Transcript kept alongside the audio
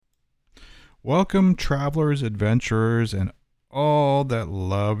Welcome, travelers, adventurers, and all that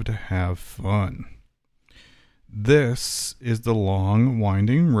love to have fun. This is the Long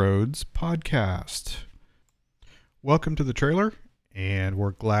Winding Roads podcast. Welcome to the trailer, and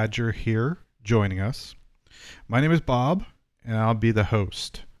we're glad you're here joining us. My name is Bob, and I'll be the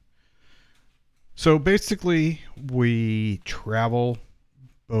host. So basically, we travel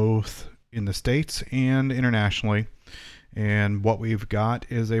both in the States and internationally. And what we've got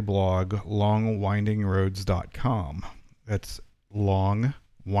is a blog, longwindingroads.com. That's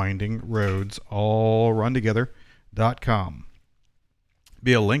longwindingroads, all run together.com.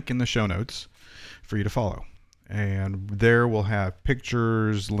 Be a link in the show notes for you to follow. And there we'll have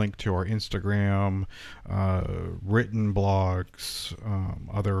pictures, link to our Instagram, written blogs,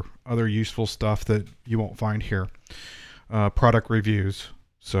 other useful stuff that you won't find here, product reviews.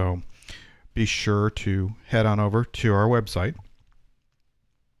 So be sure to head on over to our website.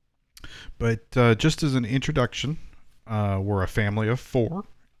 But just as an introduction, we're a family of four,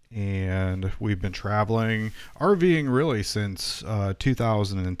 and we've been traveling, RVing really since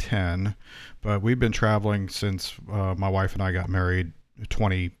 2010, but we've been traveling since my wife and I got married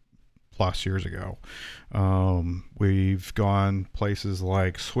 20 plus years ago. We've gone places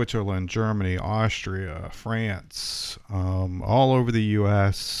like Switzerland, Germany, Austria, France, all over the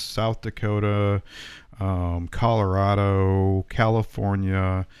U.S., South Dakota, Colorado,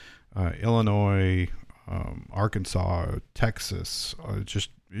 California, Illinois, Arkansas, Texas, just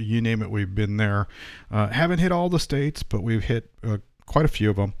you name it, we've been there. Haven't hit all the states, but we've hit quite a few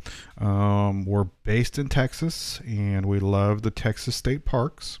of them. We're based in Texas, and we love the Texas state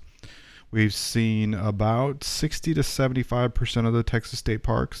parks. We've seen about 60 to 75% of the Texas state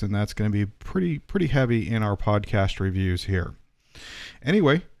parks, and that's going to be pretty heavy in our podcast reviews here.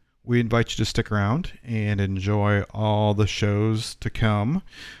 Anyway, we invite you to stick around and enjoy all the shows to come.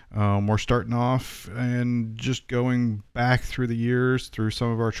 We're starting off and just going back through the years through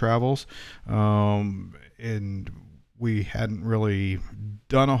some of our travels, and we hadn't really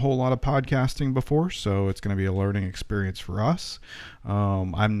done a whole lot of podcasting before, so it's going to be a learning experience for us.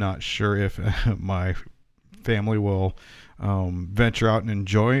 I'm not sure if my family will venture out and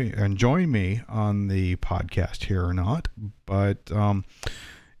join me on the podcast here or not, but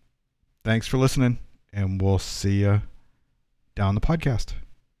thanks for listening, and we'll see you down the podcast.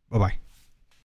 Bye-bye.